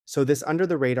So this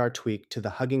under-the-radar tweak to the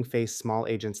Hugging Face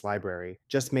Smolagents library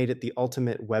just made it the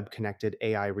ultimate web-connected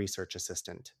AI research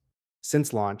assistant.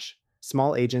 Since launch,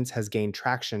 Smolagents has gained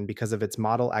traction because of its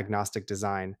model-agnostic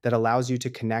design that allows you to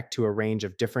connect to a range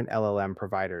of different LLM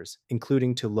providers,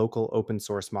 including to local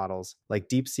open-source models like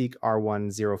DeepSeek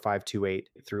R10528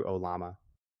 through Ollama.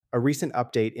 A recent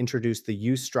update introduced the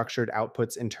use structured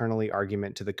outputs internally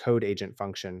argument to the CodeAgent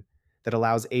function that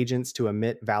allows agents to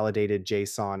emit validated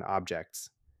JSON objects.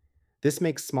 This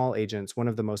makes Smolagents one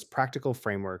of the most practical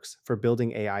frameworks for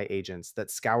building AI agents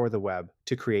that scour the web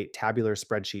to create tabular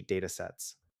spreadsheet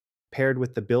datasets. Paired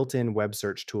with the built-in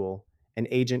WebSearchTool, an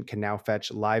agent can now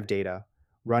fetch live data,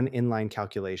 run inline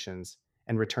calculations,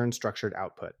 and return structured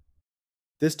output.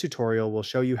 This tutorial will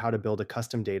show you how to build a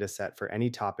custom dataset for any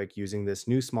topic using this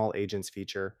new Smolagents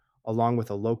feature, along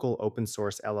with a local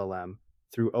open-source LLM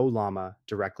through Ollama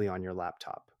directly on your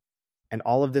laptop. And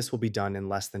all of this will be done in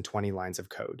less than 20 lines of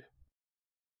code.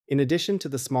 In addition to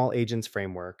the Smolagents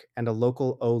framework and a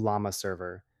local Ollama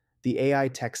server, the AI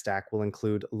tech stack will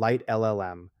include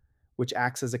LiteLLM, which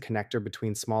acts as a connector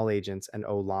between Smolagents and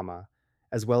Ollama,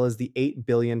 as well as the 8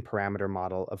 billion parameter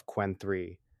model of Qwen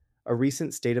 3, a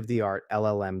recent state-of-the-art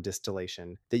LLM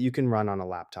distillation that you can run on a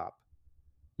laptop.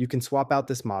 You can swap out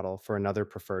this model for another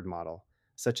preferred model,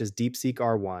 such as DeepSeek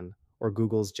R1 or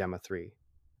Google's Gemma 3.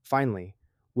 Finally,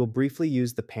 we'll briefly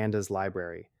use the Pandas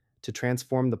library to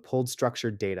transform the pulled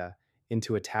structured data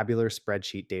into a tabular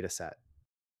spreadsheet dataset.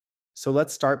 So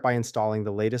let's start by installing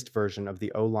the latest version of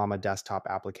the Ollama desktop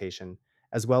application,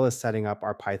 as well as setting up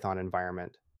our Python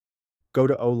environment. Go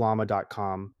to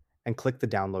ollama.com and click the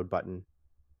download button.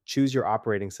 Choose your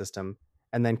operating system,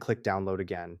 and then click download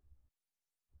again.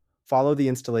 Follow the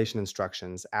installation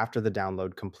instructions after the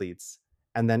download completes,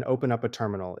 and then open up a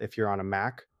terminal if you're on a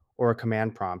Mac or a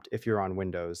command prompt if you're on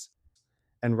Windows,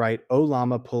 and write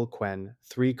Ollama pull Qwen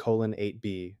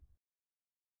 3:8b.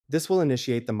 This will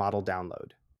initiate the model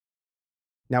download.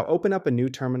 Now open up a new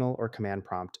terminal or command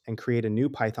prompt and create a new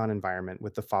Python environment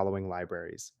with the following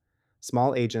libraries: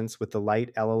 Smolagents with the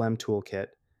LiteLLM toolkit,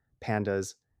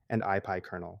 Pandas, and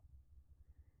IPyKernel.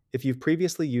 If you've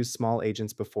previously used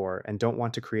Smolagents before and don't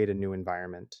want to create a new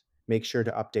environment, make sure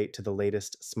to update to the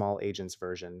latest Smolagents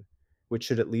version, which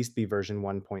should at least be version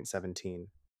 1.17.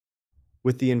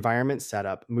 With the environment set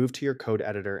up, move to your code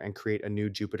editor and create a new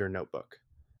Jupyter notebook.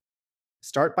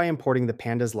 Start by importing the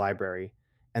Pandas library,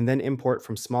 and then import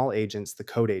from Smolagents the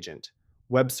CodeAgent,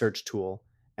 WebSearchTool,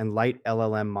 and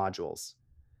LiteLLM modules.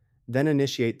 Then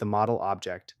initiate the model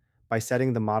object by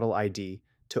setting the model ID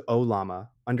to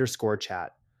Ollama_chat,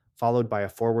 followed by a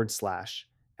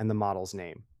 / and the model's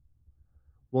name.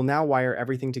 We'll now wire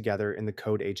everything together in the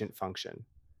CodeAgent function.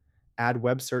 Add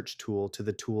WebSearchTool to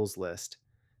the tools list,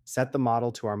 set the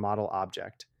model to our model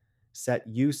object, set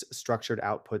use structured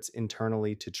outputs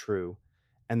internally to true,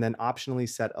 and then optionally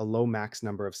set a low max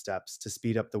number of steps to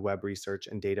speed up the web research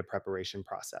and data preparation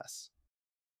process.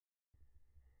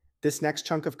 This next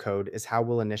chunk of code is how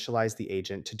we'll initialize the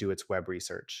agent to do its web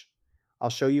research. I'll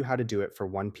show you how to do it for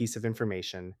one piece of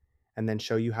information, and then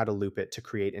show you how to loop it to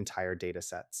create entire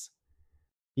datasets.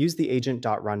 Use the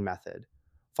agent.run method,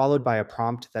 followed by a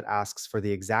prompt that asks for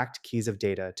the exact keys of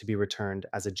data to be returned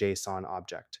as a JSON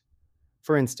object.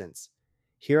 For instance,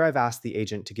 here I've asked the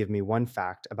agent to give me one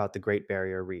fact about the Great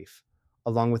Barrier Reef,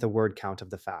 along with a word count of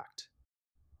the fact.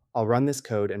 I'll run this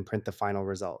code and print the final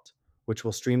result, which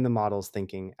will stream the model's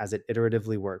thinking as it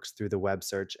iteratively works through the web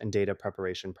search and data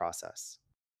preparation process.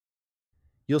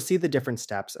 You'll see the different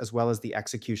steps as well as the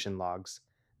execution logs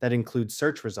that include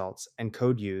search results and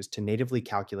code used to natively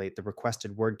calculate the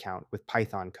requested word count with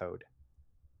Python code.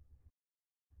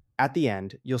 At the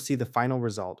end, you'll see the final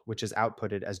result, which is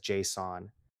outputted as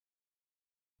JSON.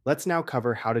 Let's now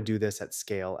cover how to do this at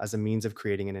scale as a means of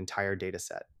creating an entire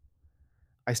dataset.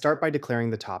 I start by declaring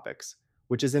the topics,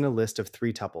 which is in a list of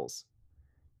 3 tuples.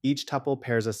 Each tuple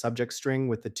pairs a subject string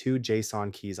with the 2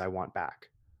 JSON keys I want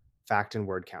back, fact and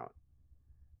word count.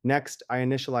 Next, I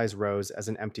initialize rows as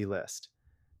an empty list.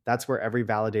 That's where every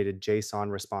validated JSON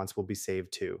response will be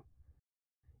saved to.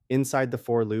 Inside the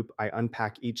for loop, I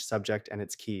unpack each subject and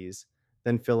its keys,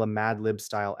 then fill a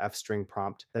madlib-style f-string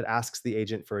prompt that asks the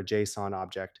agent for a JSON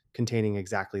object containing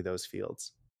exactly those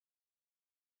fields.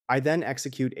 I then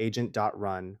execute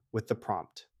agent.run with the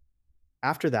prompt.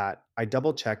 After that, I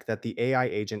double-check that the AI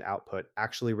agent output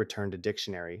actually returned a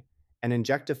dictionary and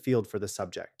inject a field for the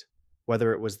subject,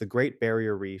 whether it was the Great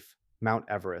Barrier Reef, Mount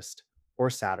Everest,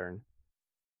 or Saturn.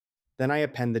 Then I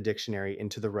append the dictionary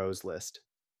into the rows list.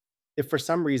 If for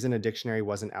some reason a dictionary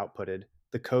wasn't outputted,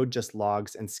 the code just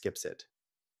logs and skips it.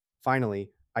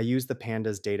 Finally, I use the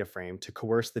Pandas DataFrame to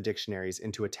coerce the dictionaries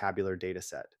into a tabular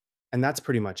dataset. And that's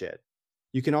pretty much it.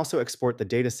 You can also export the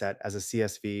dataset as a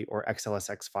CSV or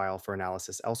XLSX file for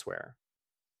analysis elsewhere.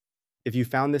 If you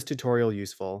found this tutorial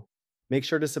useful, make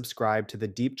sure to subscribe to the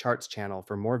Deep Charts channel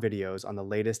for more videos on the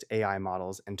latest AI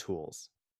models and tools.